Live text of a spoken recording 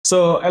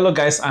So, hello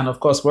guys, and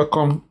of course,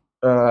 welcome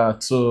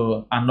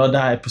to another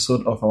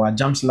episode of our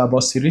JAMB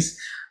Syllabus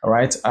series. All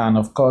right, and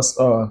of course,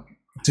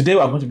 today we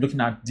are going to be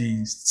looking at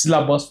the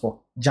syllabus for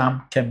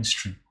JAMB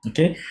Chemistry.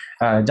 Okay,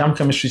 JAMB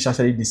Chemistry is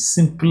actually the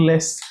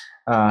simplest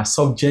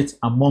subject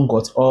among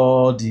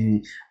all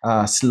the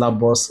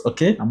syllabus.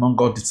 Okay, among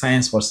all the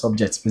science for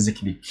subjects,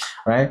 basically.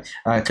 Right,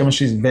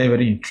 chemistry is very,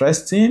 very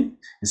interesting.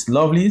 It's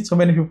lovely. So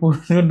many people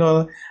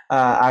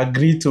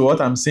agree to what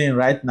I'm saying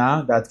right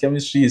now, that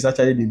chemistry is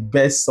actually the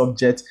best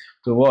subject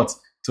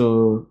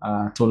to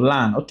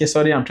learn. Okay,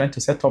 sorry, I'm trying to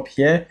set up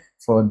here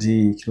for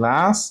the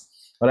class.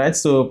 All right,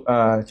 so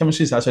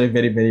chemistry is actually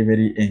very, very,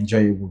 very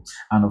enjoyable.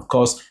 And of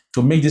course,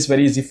 to make this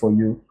very easy for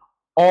you,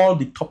 all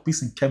the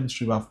topics in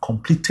chemistry we have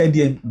completed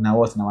here in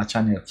our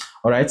channel.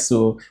 All right,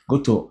 so go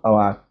to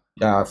our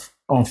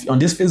on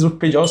this Facebook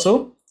page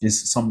also.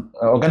 Is some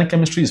organic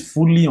chemistry is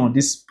fully on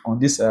this my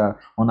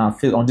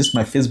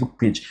Facebook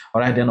page.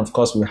 All right, then of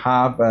course we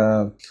have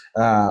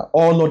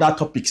all other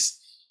topics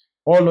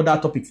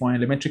for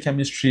elementary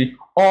chemistry,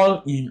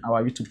 all in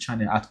our YouTube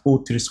channel at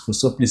O3 School.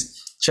 So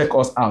please check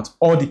us out,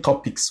 all the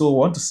topics. So we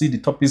want to see the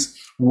topics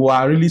we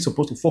are really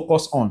supposed to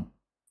focus on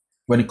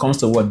when it comes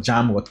to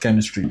JAMB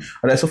chemistry.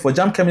 All right, so for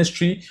JAMB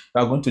chemistry,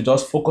 we are going to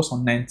just focus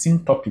on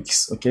 19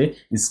 topics. Okay,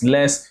 it's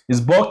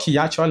bulky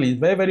actually, it's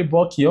very, very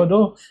bulky,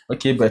 although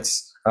okay, but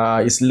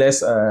it's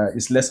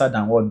lesser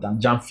than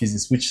JAMB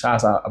physics, which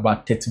has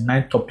about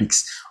 39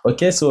 topics.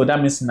 Okay, so that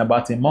means in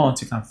about a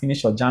month you can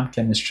finish your JAMB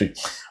chemistry.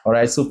 All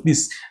right, so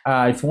please,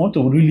 if you want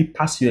to really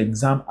pass your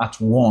exam at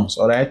once,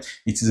 all right,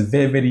 it is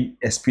very, very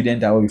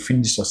expedient that when you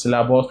finish your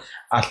syllabus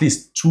at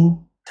least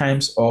 2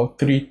 times or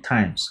 3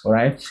 times. All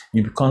right,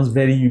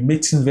 it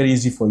makes things very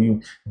easy for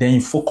you. Then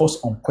you focus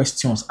on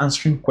questions,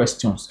 answering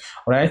questions.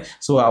 All right,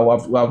 so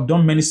we have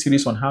done many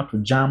series on how to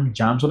jam,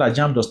 so that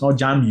jam does not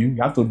jam you.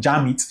 You have to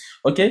jam it.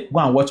 Okay, go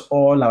and watch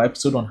all our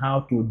episodes on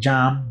how to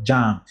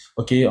jam.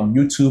 Okay, on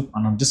YouTube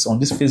and on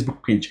this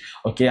Facebook page.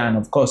 Okay, and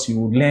of course you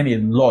will learn a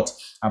lot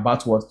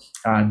about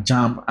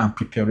jam and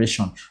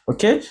preparation.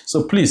 Okay,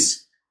 so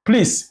please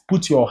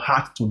put your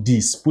heart to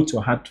this.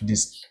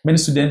 Many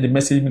students, they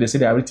message me, they say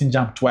they have written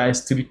JAMB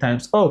twice, 3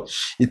 times. Oh,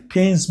 it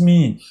pains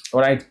me.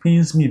 All right, it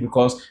pains me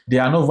because they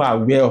are not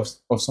aware of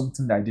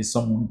something like this.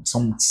 Some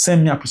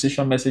send me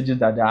appreciation messages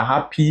that they are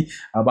happy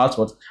about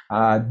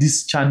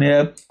this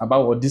channel,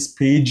 about this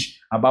page,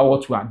 about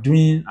what we are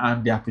doing,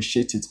 and they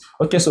appreciate it.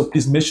 Okay, so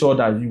please make sure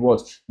that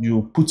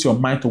you put your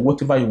mind to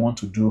whatever you want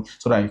to do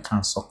so that you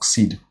can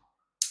succeed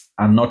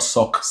and not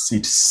suck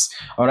seeds.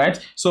 All right,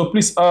 so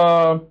please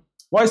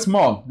what's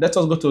more, let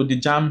us go to the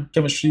JAMB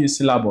chemistry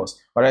syllabus.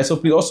 All right, so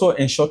please also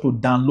ensure to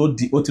download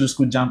the O3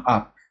 School JAMB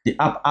app. The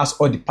app has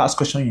all the past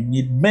questions you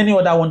need, many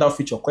other wonderful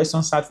features,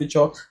 question set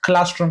feature,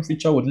 classroom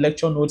feature with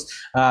lecture notes,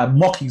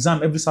 mock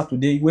exam every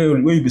Saturday where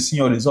you'll be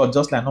seeing your result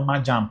just like normal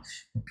JAMB.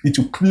 It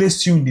will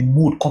place you in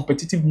the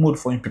competitive mode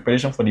for in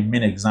preparation for the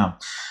main exam.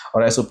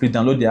 All right, so please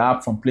download the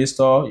app from Play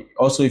Store.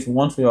 Also, if you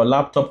want for your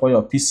laptop or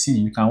your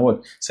PC, you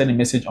can send a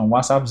message on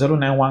WhatsApp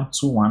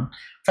 09121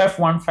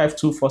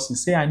 515246.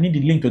 Say I need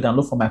the link to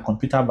download for my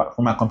computer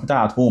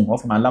at home or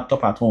for my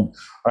laptop at home.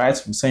 All right,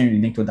 we'll send you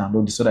the link to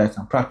download it so that you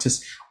can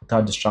practice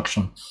without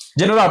distraction.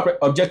 General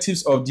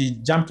objectives of the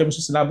JAMB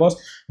chemistry syllabus.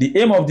 The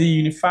aim of the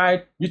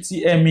unified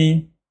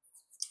UTME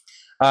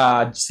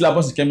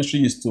syllabus in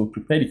chemistry is to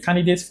prepare the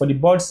candidates for the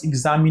board's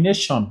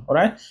examination. All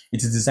right,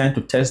 it is designed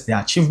to test the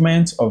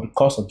achievement of the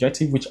course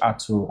objective, which are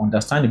to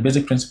understand the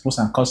basic principles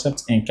and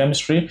concepts in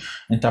chemistry,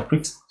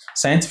 interpret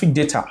scientific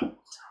data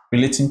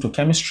relating to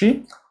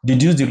chemistry,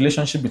 deduce the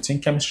relationship between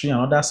chemistry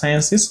and other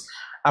sciences,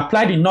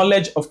 apply the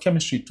knowledge of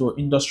chemistry to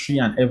industry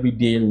and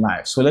everyday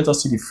life. So let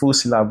us see the full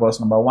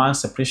syllabus. Number 1,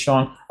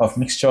 separation of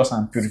mixtures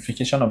and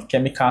purification of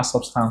chemical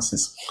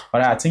substances. All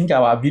right, I think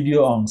our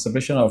video on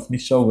separation of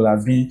mixture will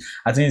have been,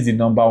 I think it's the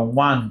number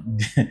 1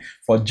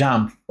 for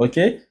JAMB.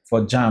 Okay,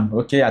 for JAMB.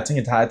 Okay, I think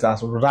it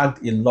has racked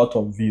a lot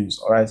of views.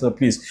 All right, so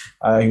please,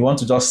 you want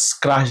to just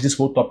scratch this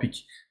whole topic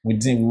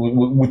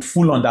with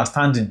full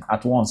understanding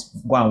at once,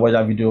 go and watch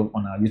that video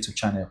on our YouTube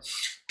channel.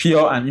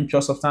 Pure and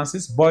impure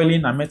substances,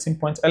 boiling and melting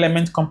point,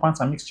 element, compounds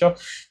and mixture,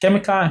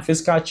 chemical and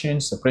physical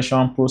change,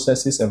 separation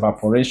processes,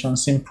 evaporation,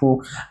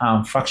 simple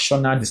and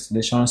fractional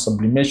distillation,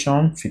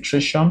 sublimation,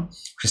 filtration,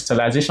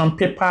 crystallization,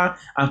 paper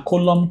and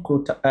column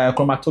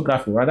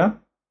chromatography, rather,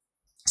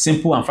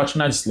 simple and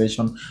fractional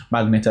distillation,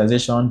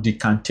 magnetization,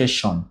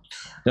 decantation.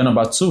 Then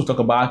number 2, we talk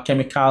about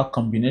chemical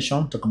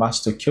combination, talk about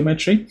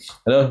stoichiometry.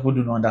 A lot of people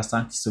do not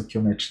understand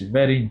stoichiometry.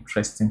 Very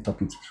interesting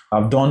topic.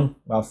 I've done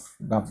a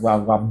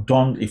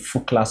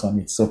full class on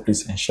it, so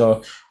please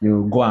ensure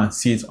you go and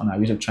see it on our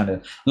YouTube channel.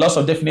 Laws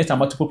of definite and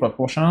multiple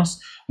proportions,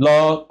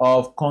 law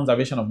of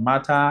conservation of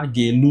matter,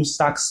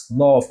 Gay-Lussac's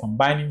law of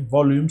combining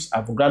volumes,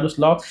 Avogadro's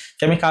law,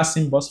 chemical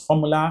symbols,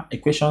 formula,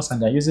 equations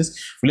and their uses,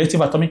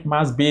 relative atomic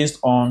mass based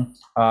on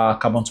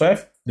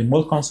carbon-12, the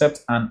mole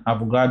concept and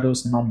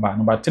Avogadro's number.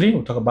 Number 3,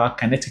 we'll talk about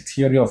kinetic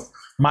theory of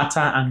matter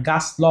and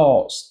gas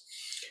laws.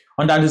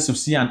 Under this, you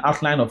see an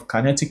outline of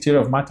kinetic theory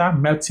of matter,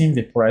 melting,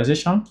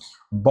 vaporization,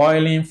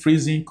 boiling,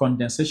 freezing,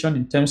 condensation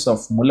in terms of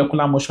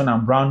molecular motion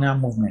and Brownian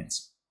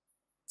movements.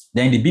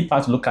 Then the B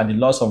part, look at the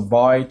laws of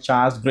Boyle,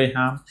 Charles,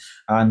 Graham,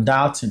 and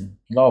Dalton,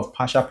 law of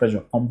partial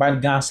pressure,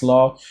 combined gas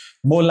law,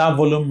 molar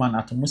volume and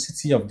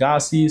atomicity of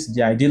gases,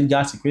 the ideal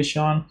gas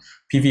equation,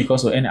 PV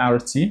equals to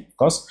nRT, of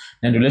course,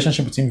 then the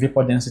relationship between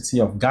vapor density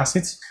of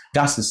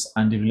gases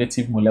and the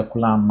relative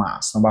molecular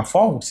mass. Number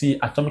 4, we see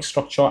atomic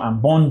structure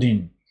and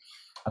bonding.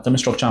 Atomic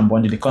structure and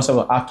bonding, the concept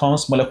of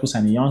atoms, molecules,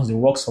 and ions, the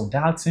works of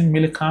Dalton,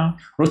 Millikan,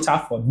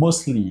 Rutherford,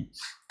 Moseley,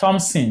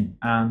 Thomson,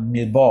 and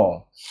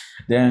Milbaugh.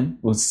 Then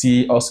we'll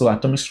see also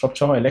atomic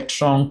structure,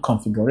 electron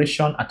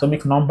configuration,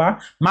 atomic number,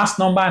 mass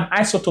number, and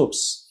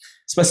isotopes.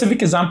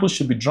 Specific examples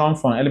should be drawn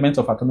from elements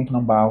of atomic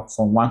number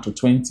from 1 to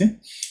 20,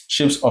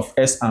 shapes of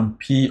S and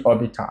P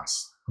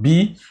orbitals.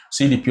 B,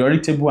 see the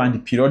periodic table and the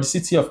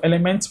periodicity of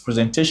elements,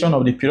 presentation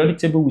of the periodic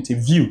table with a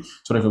view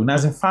to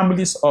recognizing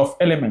families of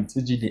elements,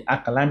 e.g. the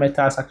alkali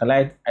metals,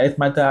 alkali earth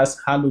metals,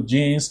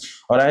 halogens,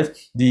 all right,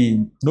 the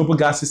noble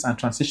gases and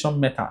transition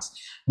metals.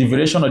 The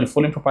variation of the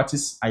following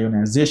properties: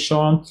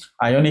 ionization,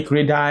 ionic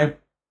radii,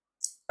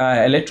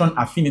 electron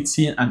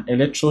affinity, and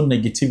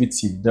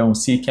electronegativity. Then we'll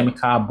see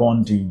chemical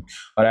bonding.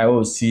 All right,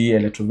 we'll see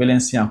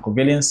electrovalency and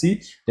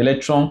covalency, the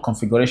electron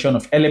configuration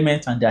of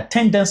elements and their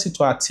tendency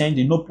to attain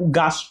the noble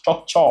gas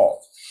structure.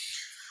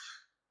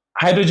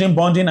 Hydrogen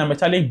bonding and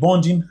metallic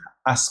bonding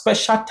are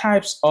special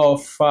types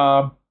of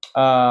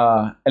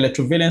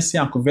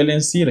electrovalency and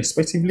covalency,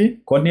 respectively.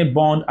 Coordinate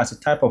bond as a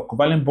type of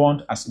covalent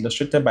bond as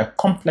illustrated by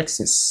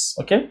complexes.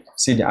 Okay,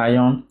 see the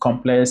iron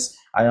complex,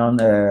 iron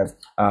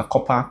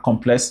copper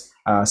complex,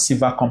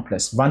 silver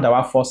complex. Van der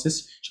Waals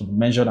forces should be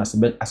measured as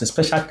a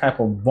special type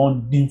of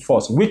bonding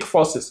force. Weak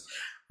forces,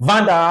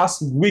 Van der Waals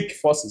weak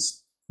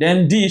forces.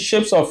 Then the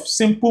shapes of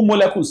simple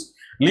molecules: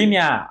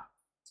 linear,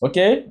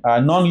 okay,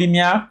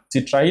 non-linear,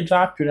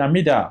 tetrahedral,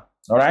 pyramidal.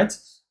 All right.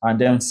 And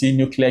then see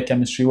nuclear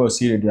chemistry, we'll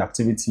see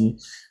radioactivity,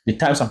 the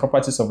types and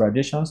properties of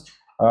radiations,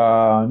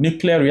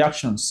 nuclear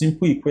reactions,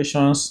 simple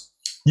equations,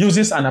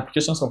 uses and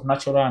applications of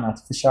natural and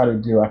artificial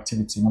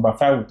radioactivity. Number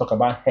 5, we'll talk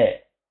about air.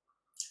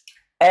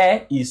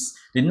 Air is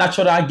the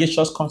natural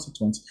gaseous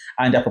constituent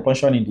and their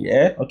proportion in the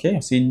air. Okay,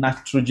 you see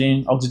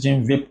nitrogen,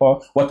 oxygen vapor,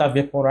 water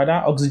vapor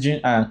rather,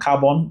 oxygen and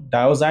carbon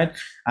dioxide,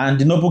 and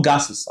the noble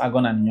gases,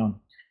 argon and neon.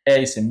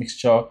 Air is a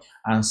mixture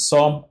and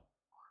some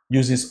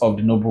uses of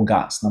the noble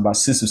gas. Number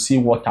 6, you see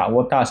water.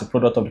 Water as a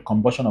product of the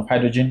combustion of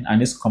hydrogen and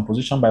its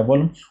composition by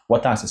volume.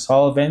 Water as a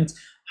solvent,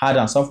 hard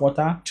and soft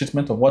water,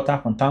 treatment of water,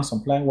 contact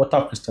supply,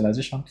 water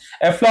crystallization.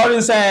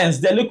 Efflorescence,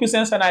 the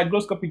liquescence and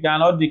hygroscopic,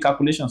 and all the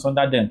calculations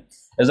under them.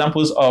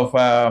 Examples of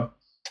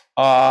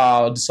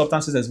the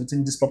substances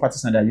exhibiting these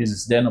properties and their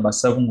uses. Then number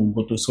 7,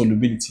 we'll go to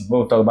solubility.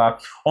 We'll talk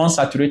about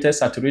unsaturated,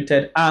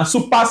 saturated, and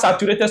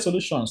supersaturated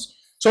solutions.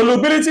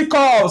 Solubility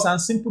curves and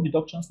simple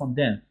deductions from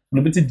them.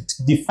 Solubility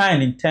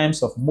defined in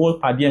terms of mole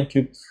per dm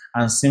cube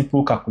and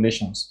simple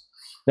calculations.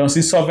 Then we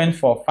see solvent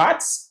for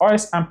fats,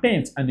 oils, and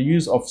paints, and the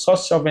use of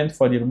such solvent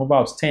for the removal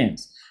of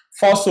stains.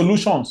 For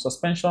solutions,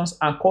 suspensions,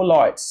 and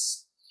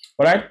colloids.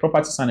 All right,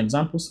 properties and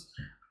examples.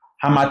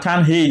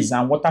 Harmattan haze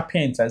and water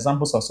paint are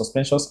examples of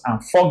suspensions,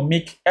 and fog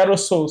make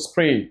aerosol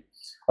spray.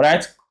 All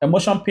right,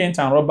 emulsion paint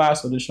and rubber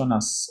solution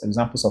as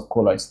examples of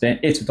colloids. Then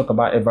 8, we talk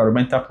about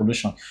environmental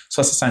pollution,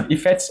 sources and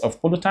effects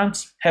of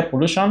pollutants, air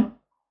pollution.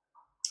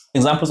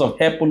 Examples of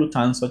air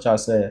pollutants such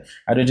as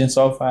hydrogen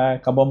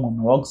sulfide, carbon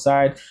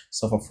monoxide,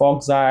 sulfur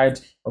oxide,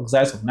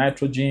 oxides of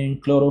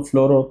nitrogen,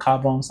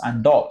 chlorofluorocarbons,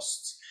 and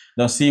dust.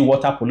 Then see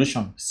water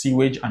pollution,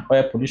 sewage and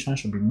oil pollution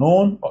should be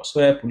known.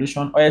 Also air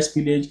pollution, oil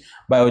spillage,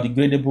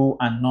 biodegradable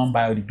and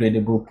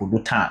non-biodegradable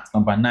pollutants.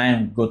 Number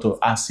 9, we go to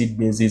acid,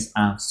 bases,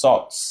 and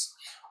salts.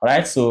 All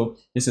right, so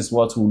this is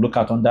what we'll look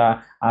at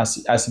under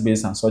acid,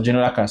 base, and salt.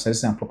 General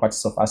characteristics and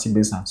properties of acid,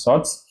 base, and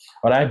salts.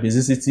 All right,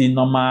 basicity,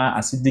 normal,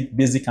 acidic,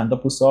 basic, and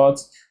double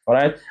salts. All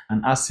right,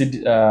 and acid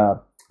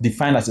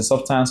defined as a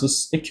substance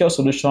whose aqueous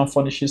solution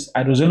furnishes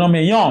hydrogen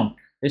ion,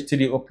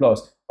 H3O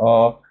plus,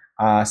 or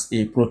as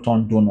a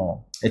proton donor.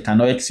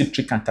 Ethanoic,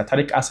 citric, and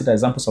tartaric acid are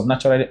examples of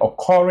naturally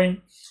occurring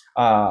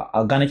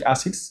organic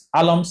acids.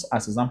 Alums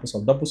as examples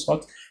of double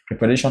salt.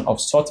 Preparation of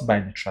salt by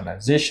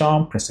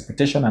neutralization,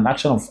 precipitation, and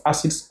action of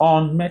acids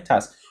on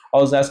metals,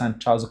 oxides, and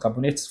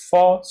chalcocarbonates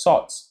for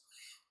salts.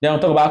 Then we'll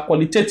talk about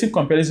qualitative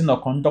comparison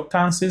of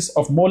conductances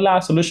of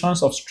molar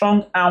solutions of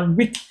strong and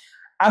weak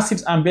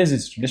acids and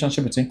bases,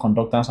 relationship between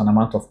conductance and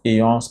amount of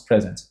ions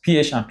present,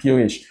 pH and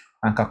POH,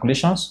 and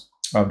calculations.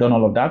 I've done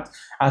all of that.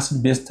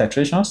 Acid-base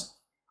titrations,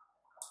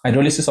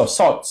 hydrolysis of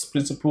salts,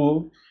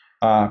 principle,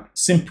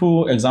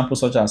 simple examples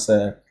such as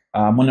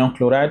ammonium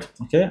chloride,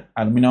 okay,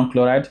 aluminum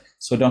chloride,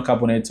 sodium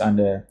carbonate,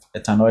 and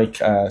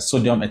ethanoic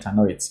sodium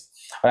ethanoate.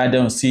 All right,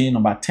 then we'll see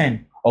number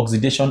 10,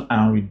 oxidation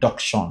and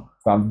reduction.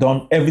 So I've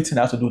done everything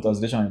that has to do with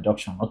oxidation and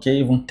reduction, okay,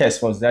 even tests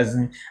for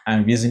oxidizing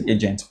and reducing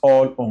agents,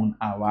 all on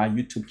our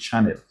YouTube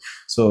channel.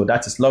 So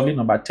that is lovely.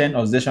 Number 10,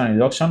 oxidation and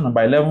reduction.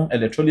 Number 11,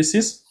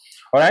 electrolysis.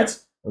 All right,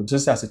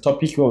 just as a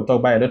topic, we'll talk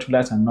about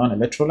electrolytes and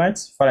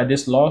non-electrolytes.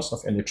 Faraday's laws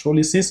of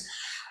electrolysis.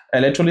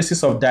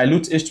 Electrolysis of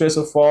dilute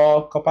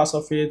H2SO4, copper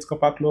sulfate,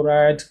 copper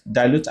chloride,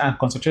 dilute and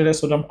concentrated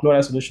sodium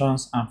chloride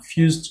solutions, and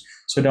fused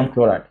sodium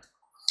chloride.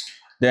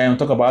 Then we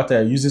talk about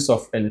uses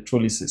of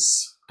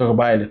electrolysis. Talk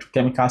about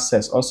electrochemical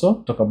cells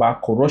also. Talk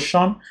about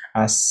corrosion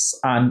as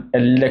an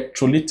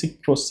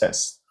electrolytic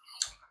process.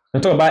 We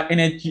talk about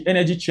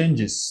energy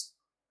changes.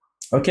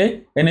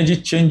 Okay, energy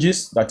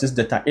changes, that is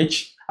delta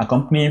H,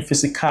 accompanying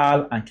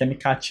physical and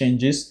chemical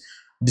changes,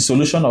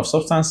 dissolution of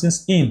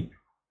substances in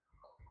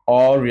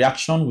or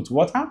reaction with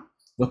water.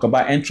 Talk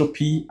about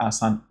entropy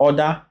as an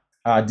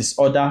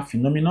disorder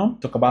phenomenon.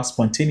 Talk about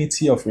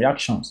spontaneity of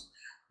reactions.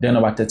 Then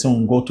number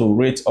 13, we'll go to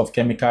rate of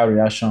chemical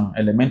reaction,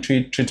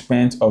 elementary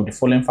treatment of the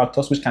following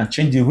factors which can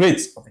change the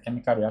rate of the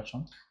chemical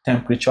reaction: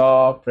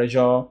 temperature,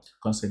 pressure,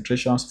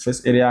 concentration,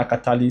 surface area,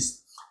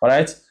 catalyst. All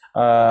right.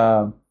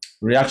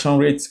 Reaction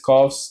rates,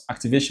 curves,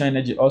 activation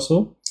energy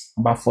also.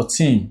 Number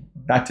 14,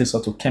 that is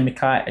also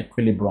chemical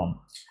equilibrium,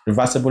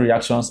 reversible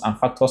reactions and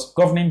factors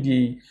governing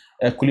the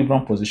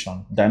equilibrium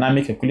position,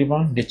 dynamic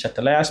equilibrium, the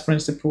Chatelain's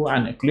principle,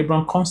 and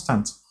equilibrium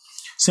constant.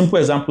 Simple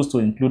examples to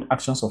include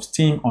actions of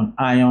steam on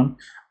iron,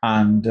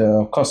 and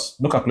of course,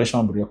 no calculation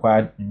will be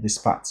required in this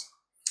part.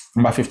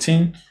 Number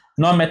 15,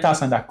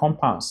 non-metals and their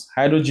compounds: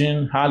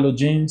 hydrogen,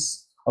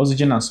 halogens,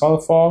 oxygen and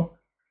sulfur,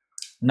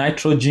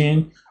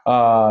 nitrogen,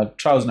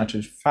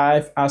 triose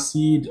 5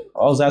 acid,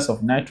 oxides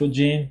of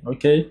nitrogen,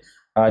 okay,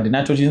 the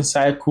nitrogen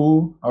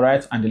cycle, all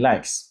right, and the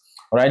likes.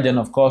 All right, then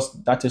of course,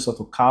 that is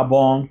also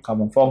carbon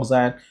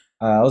dioxide,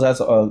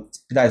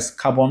 that is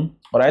carbon,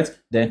 all right,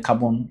 then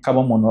carbon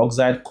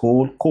monoxide,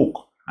 coal,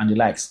 coke, and the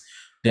likes.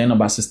 Then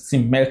number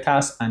 16,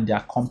 metals and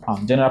their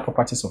compound, general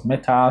properties of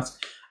metals: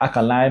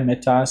 alkaline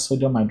metals,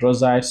 sodium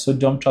hydroxide,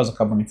 sodium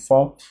triisocarbonic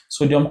 4,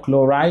 sodium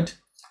chloride,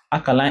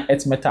 alkaline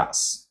earth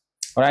metals.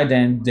 All right,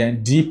 then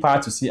D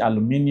part, you see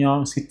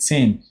aluminium, see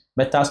tin.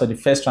 Metals of the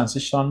first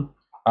transition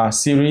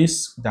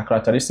series, their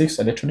characteristics: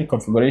 electronic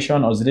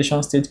configuration,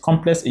 oxidation state,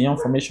 complex ion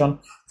formation,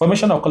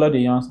 formation of colored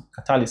ions,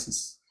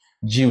 catalysis.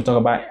 G, we talk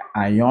about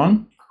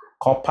ion,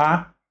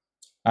 copper,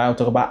 we'll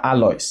talk about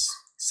alloys.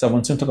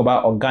 17, talk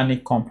about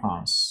organic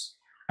compounds,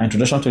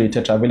 introduction to the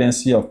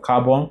tetravalency of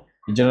carbon,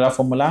 the general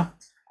formula,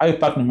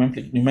 IUPAC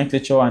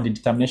nomenclature, and the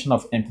determination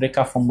of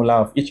empirical formula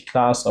of each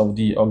class of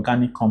the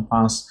organic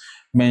compounds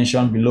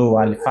mentioned below.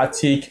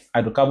 Aliphatic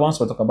hydrocarbons,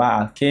 we'll talk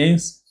about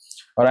alkanes.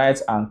 All right,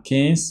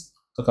 alkanes.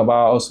 Talk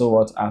about also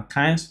what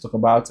alkynes. Talk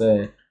about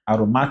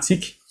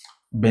aromatic,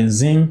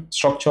 benzene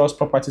structures,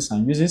 properties,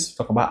 and uses.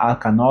 Talk about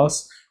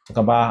alkanols. Talk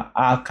about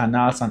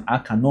alkanals and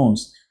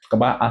alkanones. Talk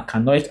about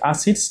alkanoic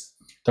acids.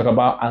 Talk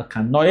about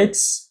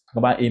alkanoids. Talk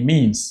about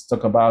amines.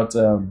 Talk about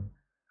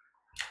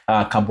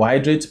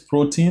carbohydrates,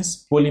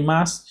 proteins,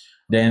 polymers.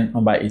 Then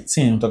number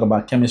 18, talk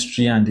about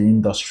chemistry and the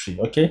industry.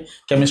 Okay,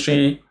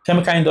 chemistry,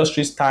 chemical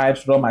industries,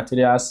 types, raw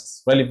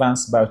materials,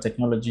 relevance,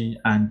 biotechnology,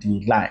 and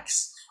the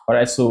likes. All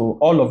right, so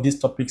all of these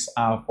topics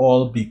have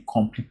all been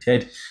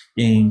completed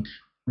in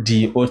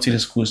the OT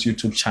Schools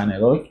YouTube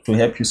channel to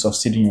help you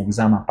succeed in your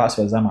exam and pass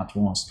your exam at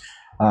once.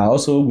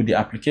 Also, with the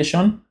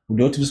application, with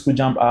the OT School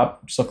JAMB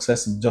app,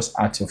 success is just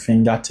at your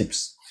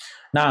fingertips.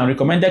 Now,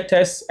 recommended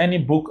tests, any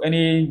book,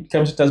 any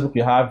chemistry textbook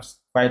you have,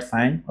 quite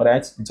fine. All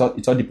right,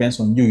 it all depends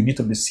on you. You need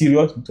to be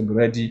serious, you need to be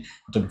ready, you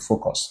need to be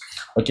focused.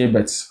 Okay,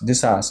 but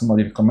these are some of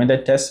the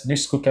recommended tests: New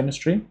School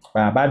Chemistry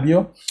by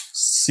Ababio,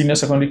 Senior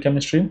Secondary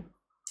Chemistry,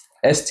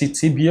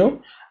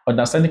 STTBO,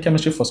 Understanding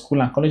Chemistry for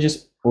School and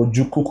Colleges,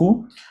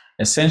 Ojukuku,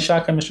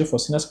 Essential Chemistry for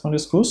Senior Secondary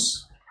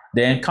Schools,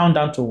 then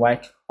Countdown to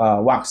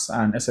WACS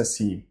and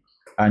SSC,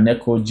 and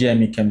NECO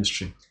GME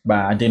Chemistry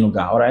by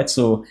Adenuga. All right,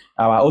 so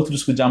our OT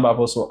School JAMB app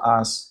also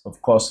has,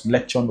 of course,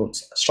 lecture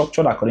notes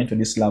structured according to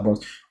this syllabus,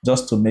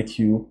 just to make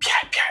you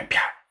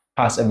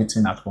pass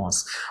everything at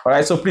once. All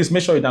right, so please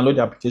make sure you download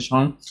the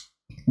application.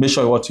 Make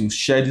sure you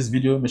share this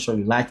video. Make sure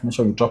you like. Make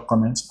sure you drop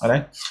comments. All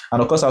right,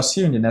 and of course, I'll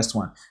see you in the next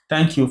one.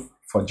 Thank you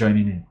for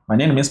joining in. My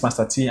name is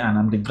Master T, and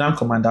I'm the Grand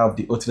Commander of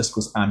the OT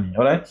Schools Army.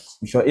 All right,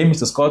 if your aim is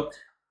to score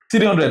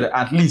 300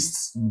 at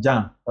least in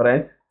JAMB, all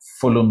right,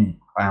 follow me,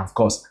 and of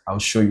course, I'll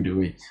show you the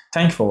way.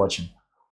 Thank you for watching.